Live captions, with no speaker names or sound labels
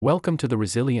Welcome to the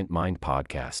Resilient Mind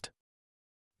podcast.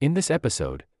 In this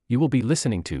episode, you will be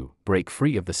listening to Break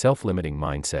Free of the Self-Limiting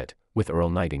Mindset with Earl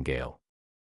Nightingale.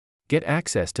 Get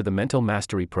access to the Mental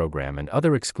Mastery Program and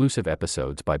other exclusive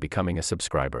episodes by becoming a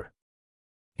subscriber.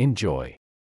 Enjoy.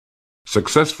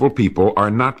 Successful people are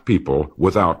not people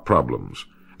without problems.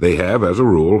 They have, as a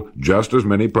rule, just as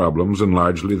many problems and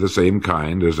largely the same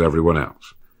kind as everyone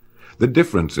else. The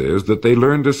difference is that they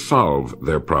learn to solve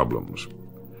their problems.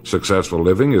 Successful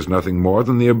living is nothing more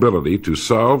than the ability to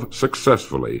solve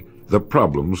successfully the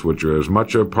problems which are as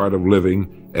much a part of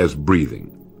living as breathing.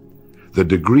 The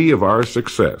degree of our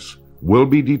success will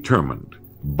be determined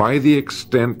by the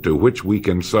extent to which we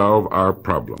can solve our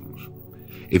problems.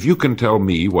 If you can tell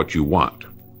me what you want,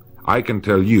 I can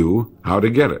tell you how to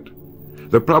get it.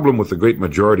 The problem with the great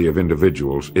majority of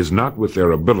individuals is not with their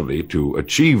ability to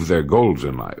achieve their goals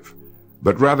in life,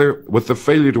 but rather with the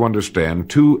failure to understand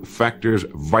two factors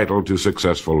vital to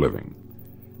successful living.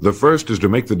 The first is to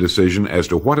make the decision as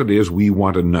to what it is we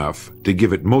want enough to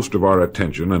give it most of our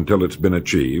attention until it's been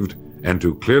achieved, and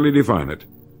to clearly define it.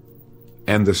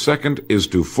 And the second is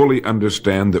to fully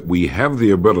understand that we have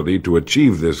the ability to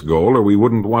achieve this goal or we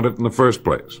wouldn't want it in the first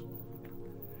place.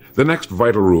 The next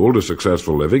vital rule to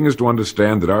successful living is to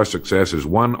understand that our success is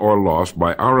won or lost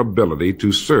by our ability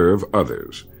to serve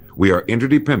others. We are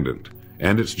interdependent,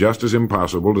 and it's just as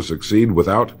impossible to succeed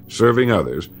without serving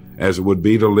others as it would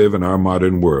be to live in our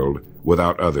modern world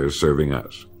without others serving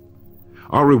us.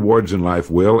 Our rewards in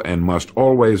life will and must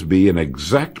always be in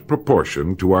exact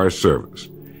proportion to our service.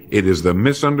 It is the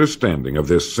misunderstanding of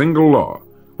this single law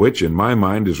which, in my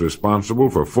mind, is responsible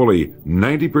for fully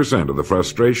 90% of the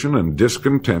frustration and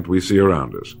discontent we see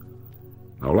around us.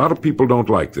 Now, a lot of people don't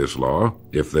like this law,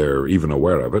 if they're even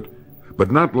aware of it,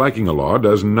 but not liking a law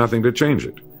does nothing to change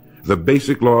it. The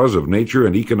basic laws of nature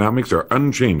and economics are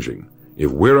unchanging.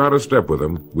 If we're out of step with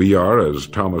them, we are, as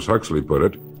Thomas Huxley put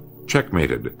it,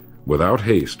 checkmated, without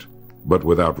haste, but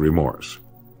without remorse.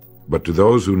 But to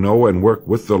those who know and work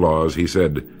with the laws, he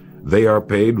said, they are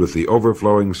paid with the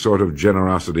overflowing sort of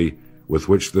generosity with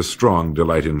which the strong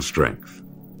delight in strength.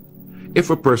 If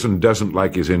a person doesn't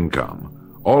like his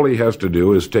income, all he has to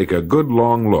do is take a good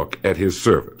long look at his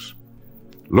service.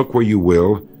 Look where you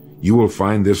will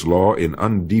find this law in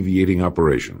undeviating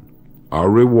operation.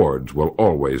 Our rewards will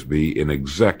always be in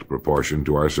exact proportion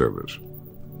to our service.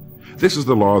 This is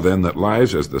the law, then, that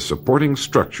lies as the supporting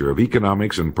structure of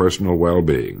economics and personal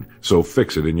well-being, so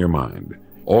fix it in your mind.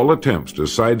 All attempts to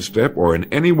sidestep or in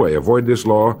any way avoid this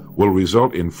law will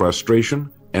result in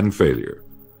frustration and failure.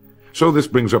 So this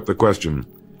brings up the question,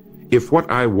 if what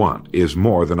I want is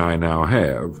more than I now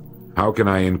have, how can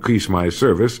I increase my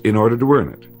service in order to earn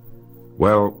it?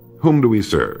 Well, whom do we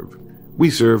serve? We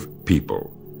serve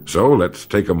people. So let's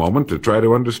take a moment to try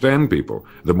to understand people.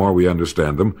 The more we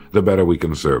understand them, the better we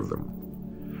can serve them.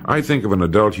 I think of an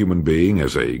adult human being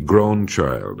as a grown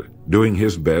child, doing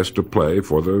his best to play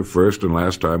for the first and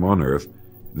last time on earth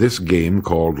this game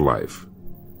called life.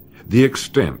 The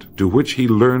extent to which he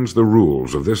learns the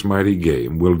rules of this mighty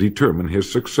game will determine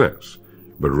his success.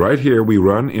 But right here we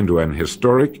run into an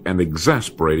historic and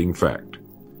exasperating fact.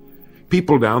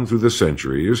 People down through the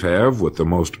centuries have, with the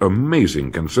most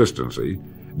amazing consistency,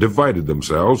 divided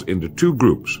themselves into two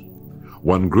groups.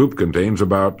 One group contains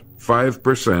about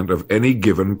 5% of any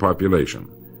given population.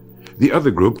 The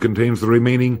other group contains the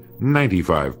remaining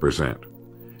 95%.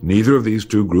 Neither of these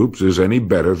two groups is any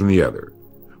better than the other.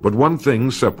 But one thing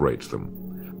separates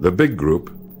them. The big group,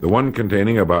 the one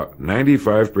containing about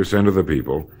 95% of the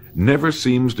people, never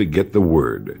seems to get the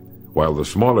word, while the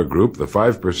smaller group, the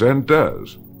 5%,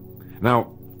 does. Now,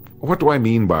 what do I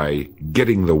mean by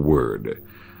getting the word?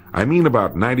 I mean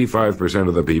about 95%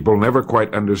 of the people never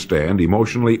quite understand,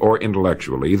 emotionally or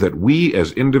intellectually, that we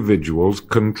as individuals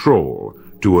control,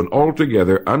 to an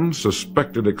altogether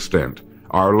unsuspected extent,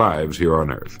 our lives here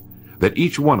on earth. That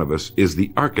each one of us is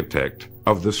the architect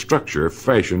of the structure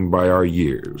fashioned by our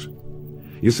years.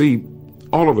 You see,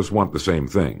 all of us want the same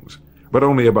things, but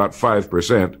only about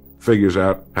 5% figures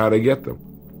out how to get them.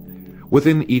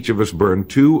 Within each of us burn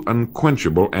two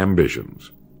unquenchable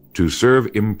ambitions: to serve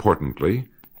importantly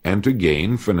and to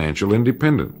gain financial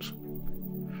independence.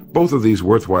 Both of these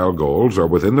worthwhile goals are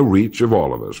within the reach of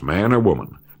all of us, man or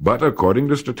woman, but according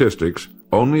to statistics,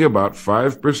 only about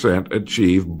 5%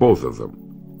 achieve both of them.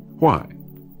 Why?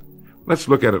 Let's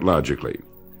look at it logically.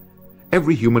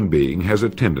 Every human being has a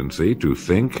tendency to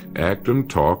think, act, and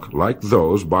talk like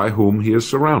those by whom he is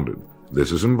surrounded.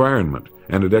 This is environment,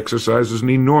 and it exercises an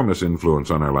enormous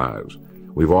influence on our lives.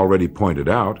 We've already pointed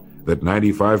out that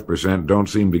 95% don't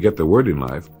seem to get the word in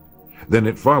life. Then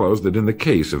it follows that in the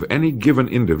case of any given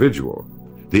individual,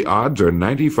 The odds are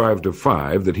 95 to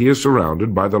 5 that he is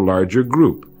surrounded by the larger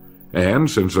group.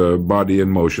 And since a body in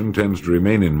motion tends to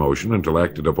remain in motion until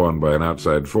acted upon by an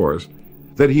outside force,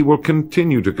 that he will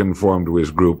continue to conform to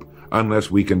his group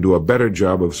unless we can do a better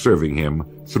job of serving him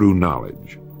through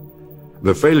knowledge.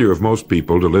 The failure of most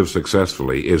people to live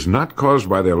successfully is not caused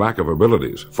by their lack of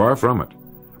abilities, far from it,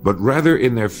 but rather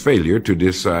in their failure to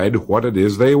decide what it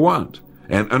is they want,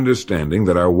 and understanding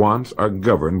that our wants are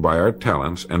governed by our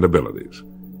talents and abilities,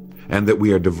 and that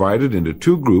we are divided into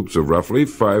two groups of roughly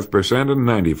 5% and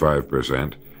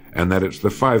 95%, and that it's the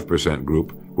 5%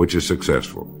 group which is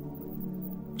successful.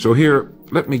 So here,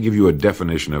 let me give you a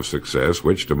definition of success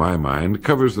which, to my mind,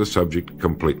 covers the subject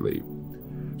completely.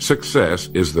 Success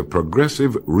is the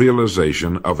progressive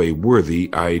realization of a worthy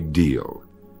ideal.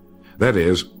 That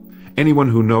is, anyone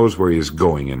who knows where he is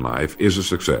going in life is a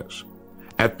success.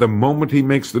 At the moment he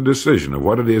makes the decision of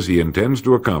what it is he intends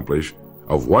to accomplish,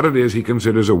 of what it is he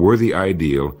considers a worthy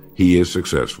ideal, he is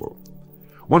successful.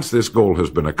 Once this goal has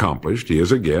been accomplished, he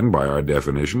is again, by our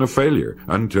definition, a failure,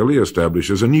 until he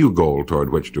establishes a new goal toward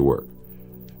which to work.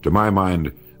 To my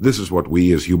mind, this is what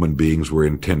we as human beings were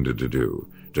intended to do,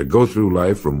 to go through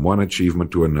life from one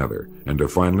achievement to another, and to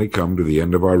finally come to the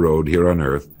end of our road here on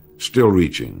earth, still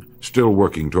reaching, still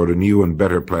working toward a new and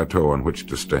better plateau on which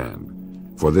to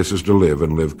stand. For this is to live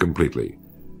and live completely,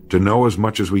 to know as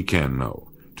much as we can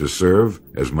know, to serve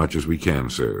as much as we can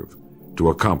serve, to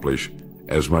accomplish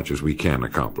as much as we can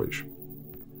accomplish.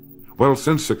 Well,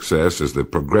 since success is the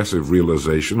progressive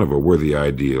realization of a worthy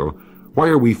ideal, why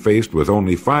are we faced with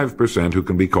only 5% who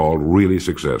can be called really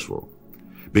successful?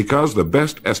 Because the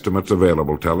best estimates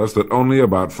available tell us that only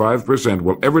about 5%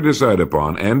 will ever decide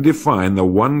upon and define the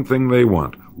one thing they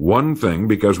want. One thing,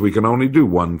 because we can only do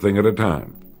one thing at a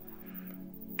time.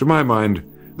 To my mind,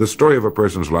 the story of a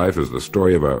person's life is the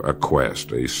story of a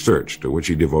quest, a search to which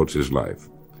he devotes his life.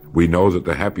 We know that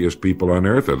the happiest people on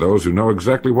earth are those who know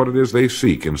exactly what it is they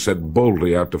seek and set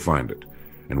boldly out to find it.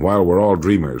 And while we're all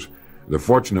dreamers, the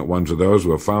fortunate ones are those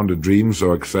who have found a dream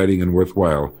so exciting and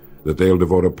worthwhile that they'll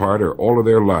devote a part or all of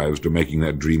their lives to making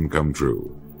that dream come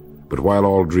true. But while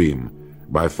all dream,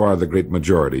 by far the great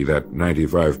majority, that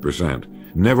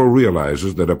 95%, never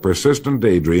realizes that a persistent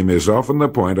daydream is often the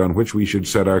point on which we should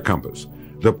set our compass,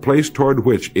 the place toward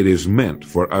which it is meant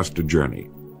for us to journey.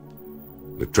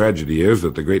 The tragedy is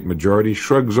that the great majority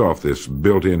shrugs off this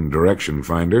built-in direction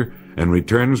finder and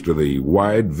returns to the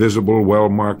wide, visible,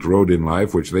 well-marked road in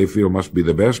life which they feel must be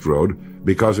the best road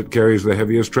because it carries the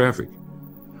heaviest traffic.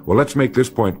 Well, let's make this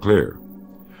point clear.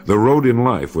 The road in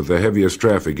life with the heaviest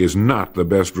traffic is not the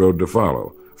best road to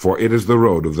follow, for it is the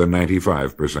road of the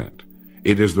 95%.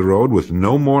 It is the road with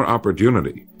no more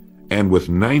opportunity, and with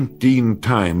 19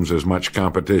 times as much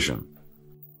competition.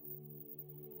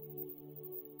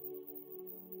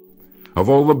 Of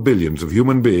all the billions of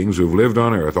human beings who've lived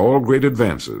on Earth, all great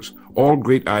advances, all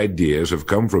great ideas have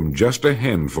come from just a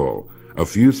handful, a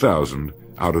few thousand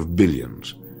out of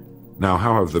billions. Now,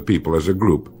 how have the people as a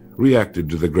group reacted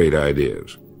to the great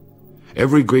ideas?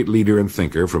 Every great leader and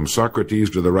thinker, from Socrates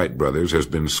to the Wright brothers, has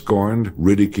been scorned,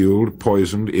 ridiculed,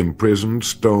 poisoned, imprisoned,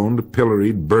 stoned,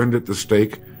 pilloried, burned at the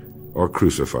stake, or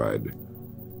crucified.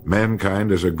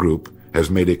 Mankind as a group has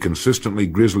made a consistently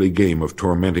grisly game of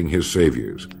tormenting his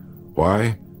saviors.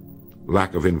 Why?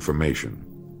 Lack of information,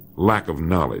 lack of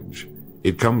knowledge.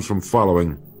 It comes from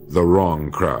following the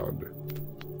wrong crowd.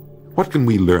 What can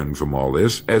we learn from all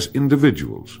this as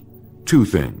individuals? Two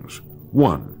things.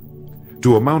 One,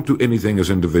 to amount to anything as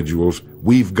individuals,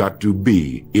 we've got to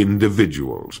be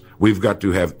individuals. We've got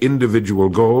to have individual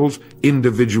goals,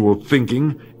 individual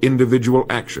thinking, individual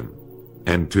action.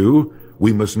 And two,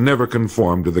 we must never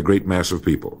conform to the great mass of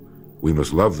people. We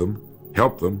must love them,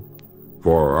 help them,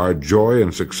 for our joy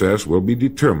and success will be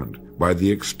determined by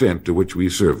the extent to which we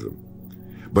serve them.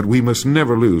 But we must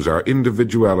never lose our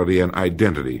individuality and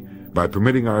identity by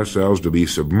permitting ourselves to be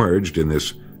submerged in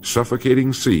this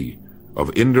suffocating sea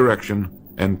of indirection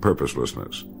and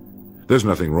purposelessness. There's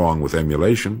nothing wrong with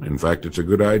emulation. In fact, it's a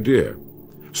good idea,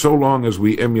 so long as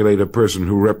we emulate a person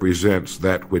who represents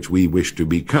that which we wish to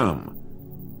become,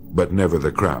 but never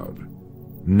the crowd,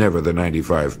 never the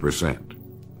 95%.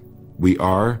 We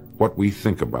are what we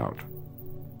think about.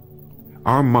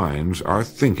 Our minds, our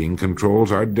thinking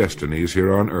controls our destinies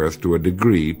here on earth to a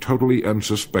degree totally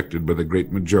unsuspected by the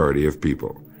great majority of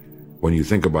people. When you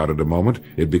think about it a moment,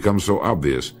 it becomes so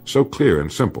obvious, so clear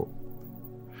and simple.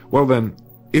 Well then,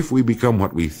 if we become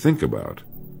what we think about,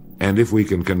 and if we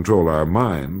can control our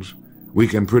minds, we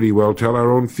can pretty well tell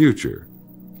our own future.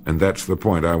 And that's the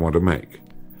point I want to make.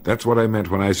 That's what I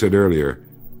meant when I said earlier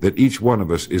that each one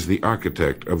of us is the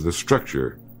architect of the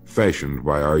structure fashioned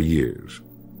by our years.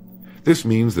 This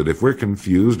means that if we're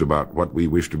confused about what we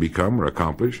wish to become or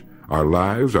accomplish, our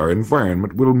lives, our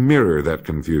environment will mirror that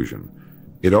confusion.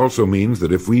 It also means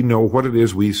that if we know what it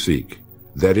is we seek,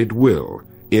 that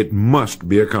it must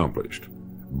be accomplished.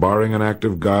 Barring an act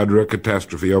of God or a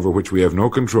catastrophe over which we have no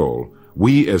control,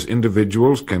 we as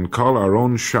individuals can call our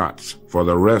own shots for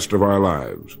the rest of our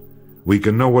lives. We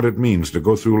can know what it means to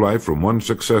go through life from one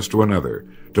success to another,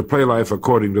 to play life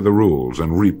according to the rules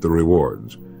and reap the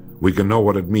rewards. We can know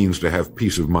what it means to have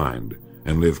peace of mind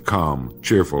and live calm,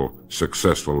 cheerful,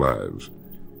 successful lives.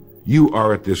 You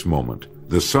are at this moment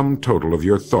the sum total of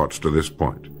your thoughts to this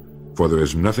point, for there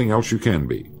is nothing else you can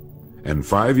be. And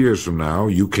 5 years from now,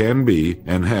 you can be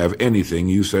and have anything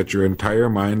you set your entire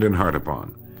mind and heart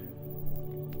upon.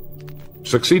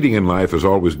 Succeeding in life has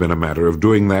always been a matter of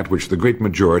doing that which the great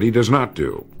majority does not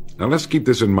do. Now let's keep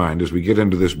this in mind as we get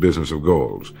into this business of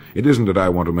goals. It isn't that I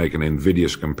want to make an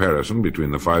invidious comparison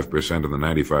between the 5% and the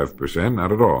 95%,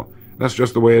 not at all. That's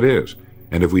just the way it is,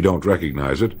 and if we don't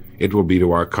recognize it, it will be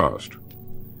to our cost.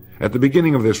 At the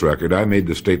beginning of this record, I made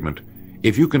the statement,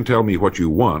 if you can tell me what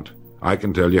you want, I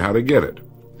can tell you how to get it.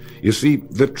 You see,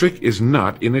 the trick is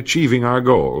not in achieving our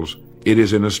goals, it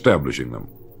is in establishing them.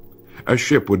 A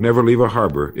ship would never leave a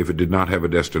harbor if it did not have a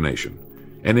destination.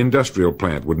 An industrial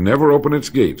plant would never open its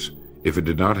gates if it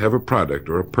did not have a product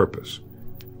or a purpose.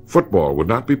 Football would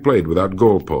not be played without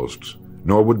goalposts,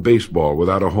 nor would baseball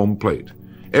without a home plate.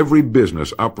 Every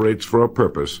business operates for a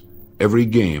purpose. Every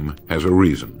game has a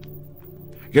reason.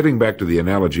 Getting back to the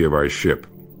analogy of our ship,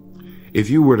 if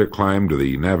you were to climb to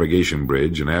the navigation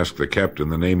bridge and ask the captain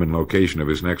the name and location of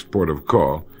his next port of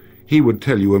call, he would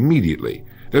tell you immediately.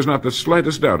 There's not the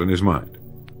slightest doubt in his mind.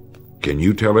 Can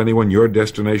you tell anyone your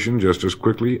destination just as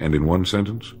quickly and in one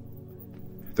sentence?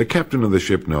 The captain of the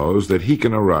ship knows that he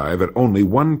can arrive at only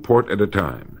one port at a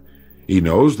time. He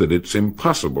knows that it's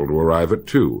impossible to arrive at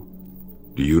two.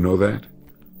 Do you know that?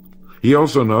 He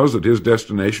also knows that his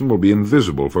destination will be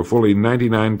invisible for fully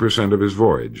 99% of his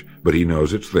voyage, but he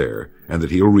knows it's there, and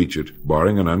that he'll reach it,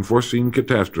 barring an unforeseen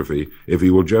catastrophe, if he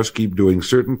will just keep doing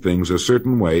certain things a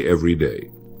certain way every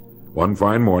day. One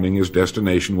fine morning his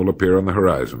destination will appear on the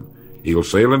horizon. He'll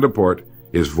sail into port,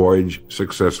 his voyage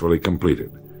successfully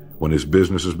completed. When his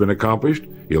business has been accomplished,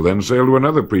 he'll then sail to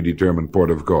another predetermined port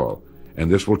of call,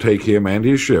 and this will take him and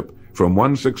his ship from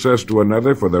one success to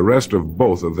another for the rest of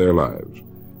both of their lives.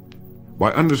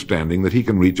 By understanding that he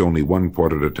can reach only one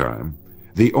port at a time,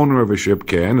 the owner of a ship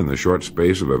can, in the short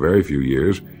space of a very few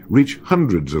years, reach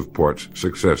hundreds of ports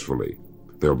successfully.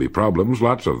 There'll be problems,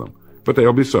 lots of them, but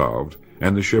they'll be solved,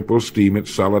 and the ship will steam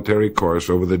its solitary course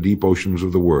over the deep oceans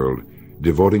of the world,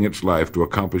 devoting its life to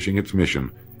accomplishing its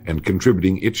mission and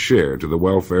contributing its share to the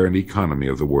welfare and economy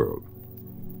of the world.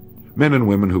 Men and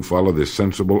women who follow this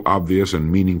sensible, obvious,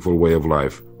 and meaningful way of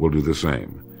life will do the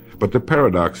same. But the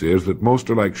paradox is that most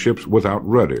are like ships without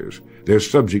rudders. They're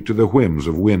subject to the whims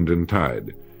of wind and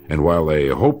tide. And while they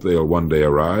hope they'll one day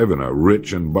arrive in a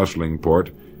rich and bustling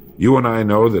port, you and I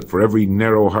know that for every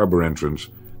narrow harbor entrance,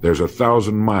 there's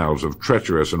 1,000 miles of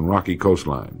treacherous and rocky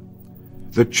coastline.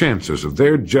 The chances of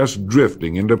their just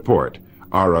drifting into port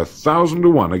are 1,000 to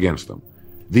 1 against them.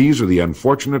 These are the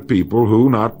unfortunate people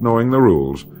who, not knowing the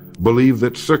rules, believe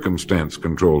that circumstance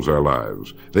controls our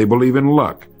lives. They believe in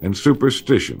luck and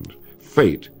superstitions,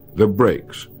 fate, the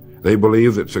breaks. They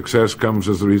believe that success comes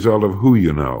as the result of who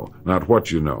you know, not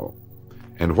what you know.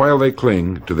 And while they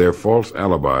cling to their false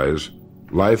alibis,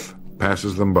 life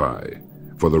passes them by.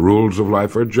 For the rules of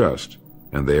life are just,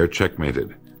 and they are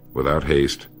checkmated, without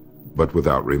haste, but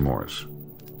without remorse.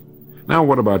 Now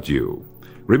what about you?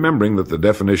 Remembering that the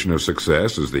definition of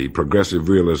success is the progressive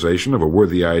realization of a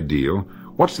worthy ideal,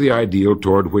 what's the ideal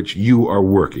toward which you are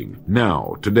working,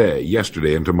 now, today,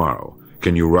 yesterday, and tomorrow?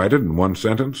 Can you write it in one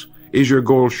sentence? Is your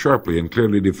goal sharply and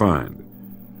clearly defined?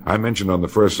 I mentioned on the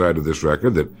first side of this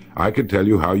record that I could tell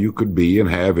you how you could be and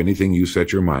have anything you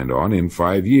set your mind on in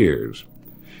 5 years.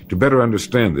 To better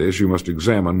understand this, you must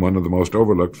examine one of the most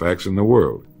overlooked facts in the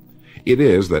world. It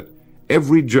is that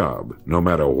every job, no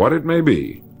matter what it may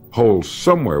be, holds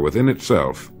somewhere within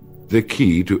itself the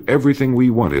key to everything we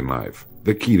want in life,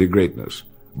 the key to greatness.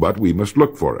 But we must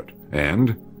look for it,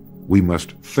 and we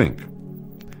must think.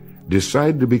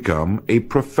 Decide to become a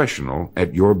professional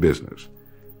at your business.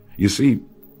 You see,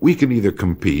 we can either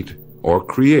compete or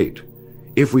create.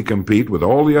 If we compete with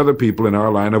all the other people in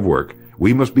our line of work,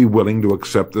 we must be willing to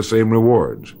accept the same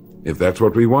rewards. If that's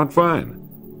what we want, fine.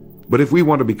 But if we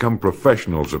want to become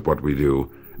professionals at what we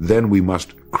do, then we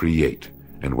must create.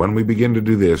 And when we begin to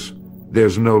do this,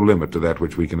 there's no limit to that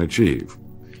which we can achieve.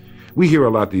 We hear a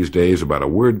lot these days about a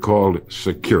word called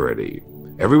security.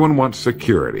 Everyone wants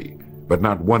security, but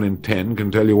not 1 in 10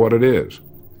 can tell you what it is.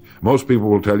 Most people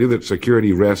will tell you that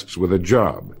security rests with a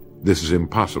job. This is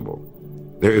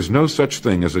impossible. There is no such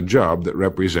thing as a job that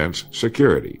represents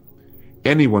security.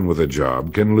 Anyone with a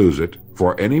job can lose it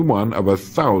for any one of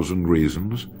 1,000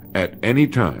 reasons at any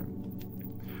time.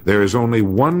 There is only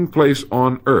one place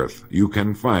on earth you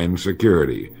can find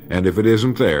security, and if it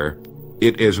isn't there,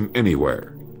 it isn't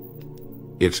anywhere.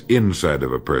 It's inside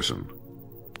of a person,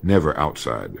 never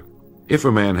outside. If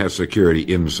a man has security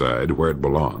inside, where it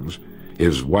belongs,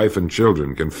 his wife and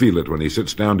children can feel it when he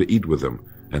sits down to eat with them,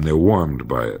 and they're warmed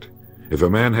by it. If a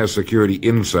man has security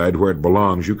inside where it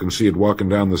belongs, you can see it walking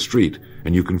down the street,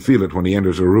 and you can feel it when he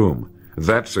enters a room.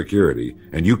 That's security,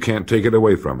 and you can't take it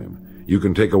away from him. You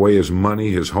can take away his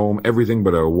money, his home, everything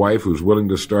but a wife who's willing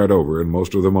to start over, and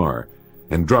most of them are,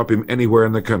 and drop him anywhere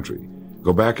in the country.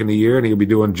 Go back in a year and he'll be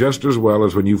doing just as well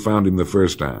as when you found him the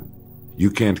first time. You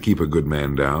can't keep a good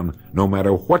man down, no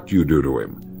matter what you do to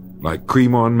him. Like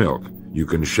cream on milk. You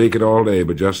can shake it all day,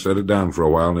 but just set it down for a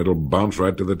while and it'll bounce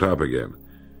right to the top again.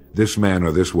 This man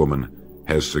or this woman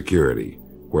has security,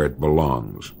 where it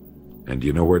belongs. And do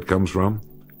you know where it comes from?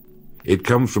 It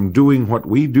comes from doing what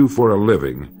we do for a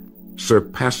living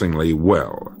surpassingly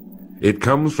well. It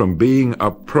comes from being a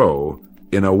pro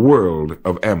in a world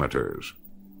of amateurs.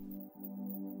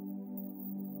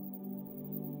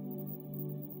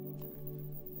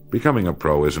 Becoming a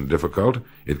pro isn't difficult.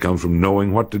 It comes from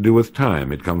knowing what to do with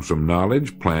time. It comes from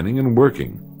knowledge, planning, and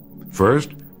working.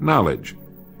 First, knowledge.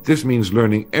 This means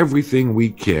learning everything we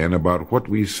can about what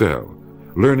we sell,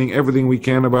 learning everything we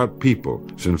can about people,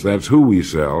 since that's who we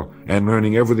sell, and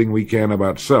learning everything we can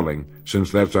about selling,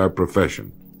 since that's our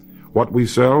profession. What we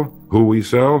sell, who we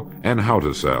sell, and how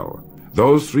to sell.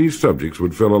 Those 3 subjects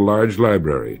would fill a large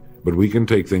library, but we can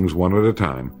take things one at a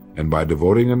time, and by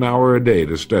devoting an hour a day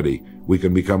to study, we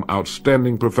can become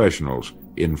outstanding professionals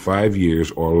in 5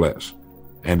 years or less.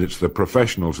 And it's the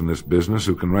professionals in this business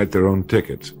who can write their own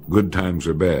tickets, good times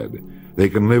or bad. They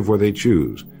can live where they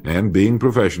choose, and being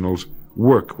professionals,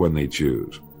 work when they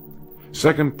choose.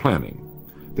 Second, planning.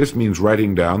 This means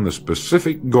writing down the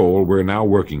specific goal we're now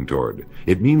working toward.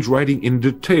 It means writing in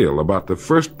detail about the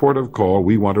first port of call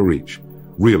we want to reach,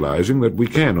 realizing that we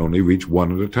can only reach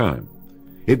one at a time.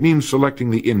 It means selecting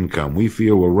the income we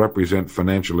feel will represent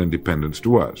financial independence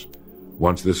to us.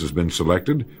 Once this has been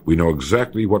selected, we know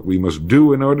exactly what we must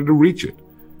do in order to reach it.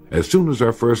 As soon as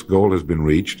our first goal has been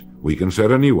reached, we can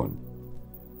set a new one.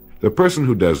 The person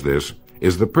who does this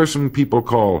is the person people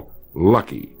call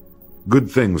lucky. Good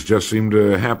things just seem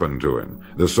to happen to him.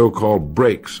 The so-called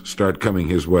breaks start coming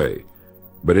his way.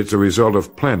 But it's a result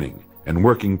of planning and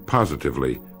working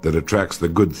positively that attracts the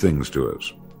good things to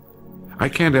us. I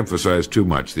can't emphasize too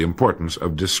much the importance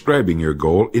of describing your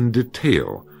goal in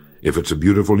detail. If it's a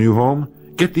beautiful new home,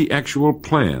 get the actual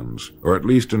plans, or at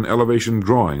least an elevation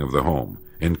drawing of the home,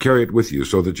 and carry it with you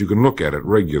so that you can look at it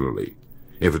regularly.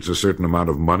 If it's a certain amount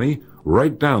of money,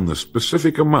 write down the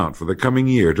specific amount for the coming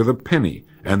year to the penny,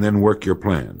 and then work your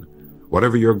plan.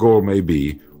 Whatever your goal may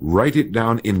be, write it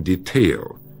down in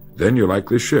detail. Then you're like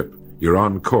this ship. You're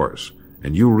on course,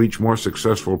 and you'll reach more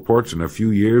successful ports in a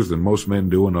few years than most men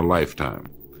do in a lifetime.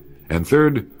 And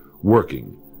third,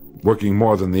 working. Working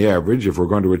more than the average, if we're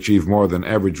going to achieve more than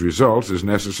average results, is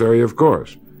necessary, of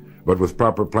course. But with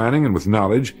proper planning and with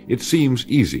knowledge, it seems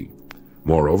easy.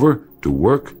 Moreover, to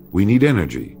work, we need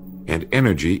energy, and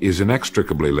energy is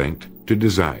inextricably linked to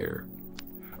desire.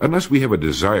 Unless we have a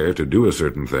desire to do a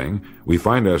certain thing, we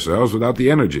find ourselves without the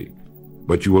energy.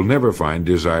 But you will never find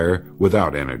desire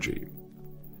without energy.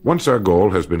 Once our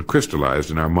goal has been crystallized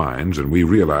in our minds and we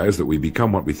realize that we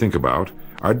become what we think about,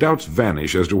 our doubts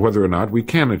vanish as to whether or not we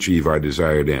can achieve our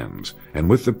desired ends, and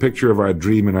with the picture of our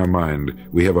dream in our mind,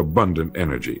 we have abundant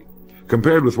energy.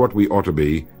 Compared with what we ought to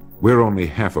be, we're only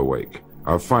half awake.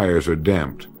 Our fires are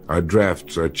damped, our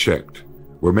drafts are checked.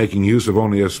 We're making use of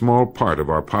only a small part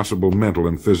of our possible mental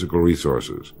and physical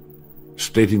resources.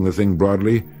 Stating the thing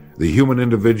broadly, the human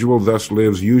individual thus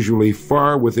lives usually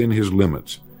far within his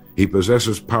limits. He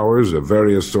possesses powers of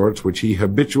various sorts which he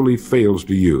habitually fails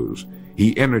to use.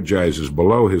 He energizes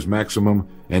below his maximum,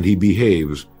 and he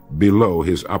behaves below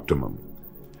his optimum.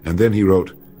 And then he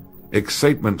wrote,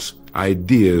 "Excitements,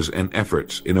 ideas, and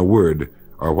efforts, in a word,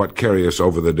 are what carry us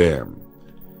over the dam."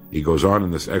 He goes on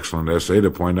in this excellent essay to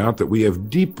point out that we have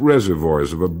deep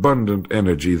reservoirs of abundant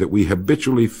energy that we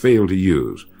habitually fail to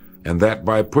use, and that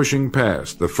by pushing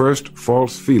past the first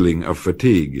false feeling of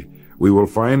fatigue, we will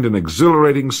find an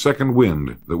exhilarating second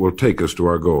wind that will take us to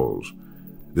our goals.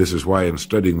 This is why in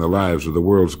studying the lives of the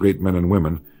world's great men and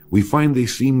women, we find they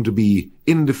seem to be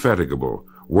indefatigable.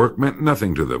 Work meant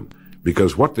nothing to them,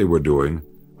 because what they were doing,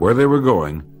 where they were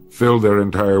going, filled their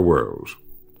entire worlds.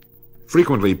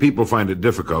 Frequently, people find it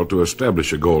difficult to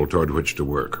establish a goal toward which to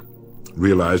work.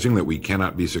 Realizing that we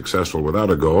cannot be successful without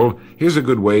a goal, here's a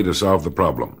good way to solve the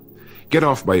problem. Get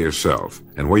off by yourself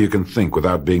and where you can think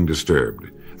without being disturbed.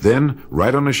 Then,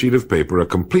 write on a sheet of paper a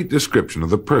complete description of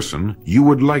the person you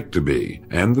would like to be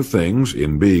and the things,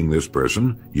 in being this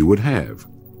person, you would have.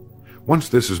 Once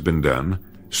this has been done,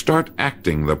 start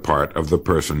acting the part of the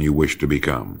person you wish to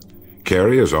become.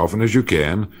 Carry, as often as you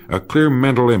can, a clear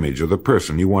mental image of the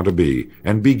person you want to be,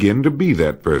 and begin to be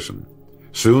that person.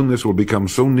 Soon this will become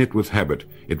so knit with habit,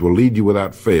 it will lead you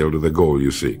without fail to the goal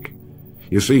you seek.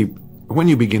 You see, when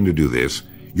you begin to do this,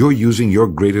 you're using your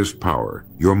greatest power,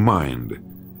 your mind,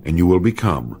 and you will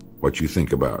become what you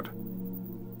think about.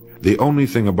 The only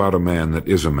thing about a man that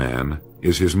is a man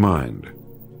is his mind.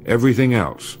 Everything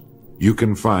else you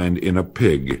can find in a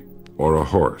pig or a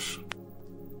horse.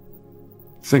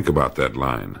 Think about that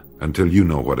line until you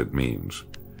know what it means.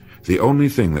 The only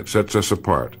thing that sets us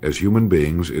apart as human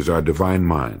beings is our divine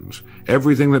minds.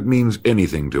 Everything that means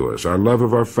anything to us, our love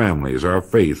of our families, our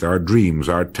faith, our dreams,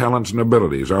 our talents and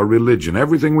abilities, our religion,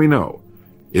 everything we know,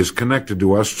 is connected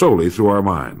to us solely through our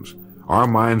minds. Our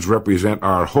minds represent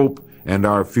our hope and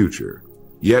our future.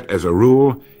 Yet, as a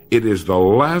rule, it is the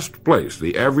last place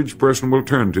the average person will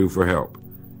turn to for help.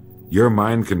 Your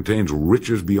mind contains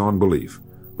riches beyond belief,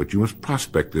 but you must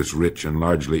prospect this rich and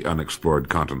largely unexplored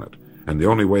continent. And the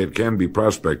only way it can be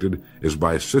prospected is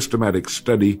by systematic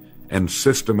study and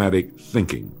systematic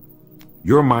thinking.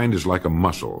 Your mind is like a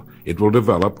muscle. It will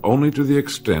develop only to the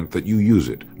extent that you use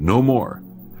it, no more.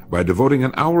 By devoting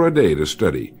an hour a day to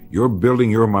study, you're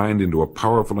building your mind into a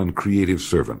powerful and creative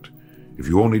servant. If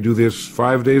you only do this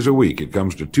 5 days a week, it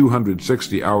comes to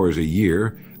 260 hours a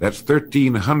year. That's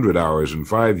 1,300 hours in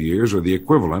 5 years, or the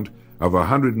equivalent of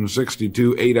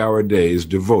 162 8-hour days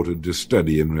devoted to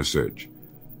study and research.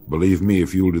 Believe me,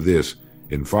 if you'll do this,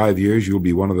 in 5 years you'll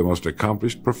be one of the most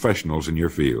accomplished professionals in your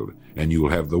field, and you'll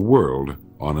have the world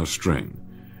on a string.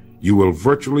 You will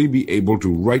virtually be able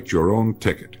to write your own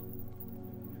ticket.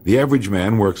 The average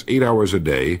man works 8 hours a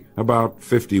day, about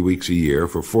 50 weeks a year,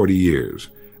 for 40 years.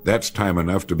 That's time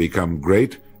enough to become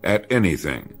great at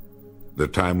anything. The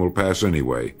time will pass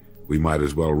anyway. We might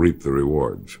as well reap the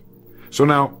rewards. So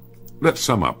now, let's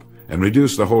sum up and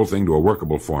reduce the whole thing to a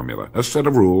workable formula, a set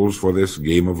of rules for this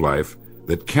game of life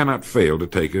that cannot fail to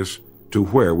take us to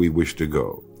where we wish to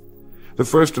go. The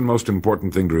first and most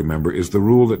important thing to remember is the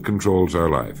rule that controls our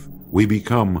life. We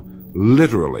become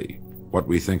literally what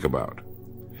we think about.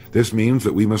 This means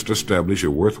that we must establish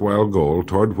a worthwhile goal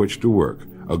toward which to work,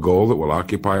 a goal that will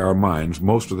occupy our minds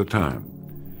most of the time.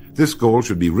 This goal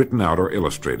should be written out or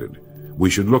illustrated. We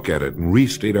should look at it and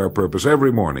restate our purpose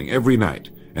every morning, every night,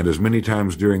 and as many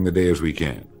times during the day as we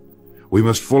can. We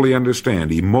must fully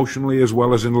understand, emotionally as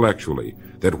well as intellectually,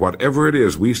 that whatever it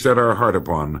is we set our heart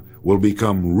upon will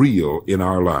become real in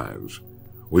our lives.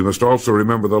 We must also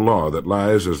remember the law that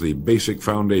lies as the basic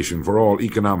foundation for all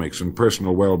economics and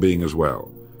personal well-being as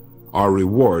well. Our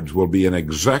rewards will be in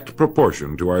exact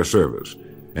proportion to our service,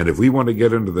 and if we want to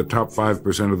get into the top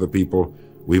 5% of the people,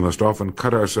 we must often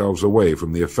cut ourselves away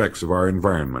from the effects of our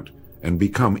environment and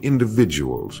become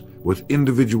individuals with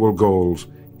individual goals,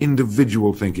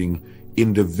 individual thinking,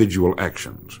 individual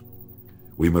actions.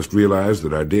 We must realize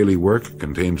that our daily work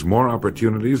contains more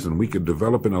opportunities than we could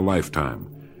develop in a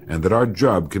lifetime, and that our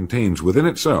job contains within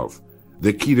itself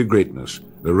the key to greatness,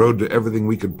 the road to everything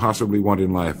we could possibly want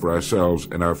in life for ourselves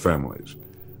and our families.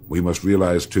 We must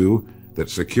realize, too,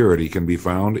 that security can be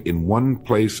found in one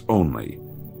place only,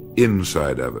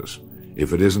 inside of us.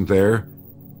 If it isn't there,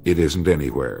 it isn't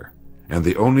anywhere. And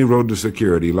the only road to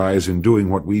security lies in doing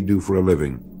what we do for a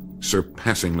living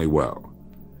surpassingly well.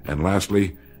 And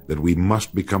lastly, that we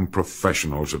must become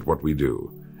professionals at what we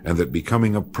do, and that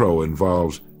becoming a pro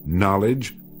involves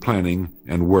knowledge, planning,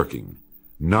 and working.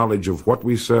 Knowledge of what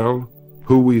we sell,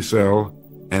 who we sell,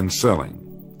 and selling.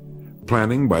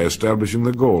 Planning by establishing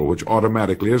the goal, which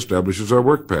automatically establishes our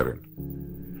work pattern.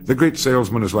 The great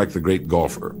salesman is like the great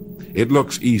golfer. It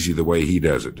looks easy the way he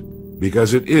does it,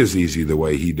 because it is easy the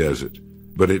way he does it.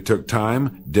 But it took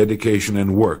time, dedication,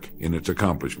 and work in its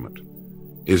accomplishment.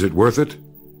 Is it worth it?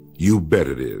 You bet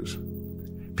it is.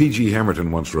 P.G.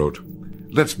 Hamilton once wrote,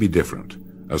 "Let's be different.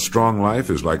 A strong life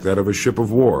is like that of a ship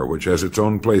of war, which has its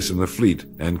own place in the fleet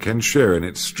and can share in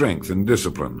its strength and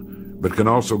discipline, but can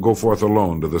also go forth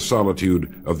alone to the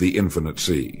solitude of the infinite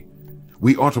sea.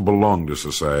 We ought to belong to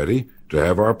society, to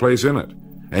have our place in it,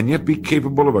 and yet be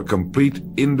capable of a complete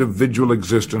individual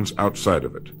existence outside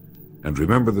of it. And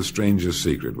remember the strangest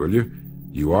secret, will you?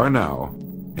 You are now,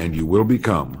 and you will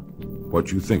become,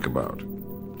 what you think about."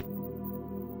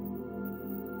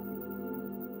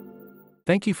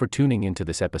 Thank you for tuning into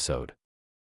this episode.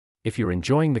 If you're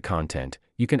enjoying the content,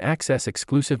 you can access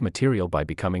exclusive material by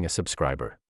becoming a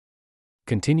subscriber.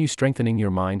 Continue strengthening your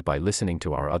mind by listening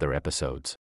to our other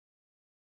episodes.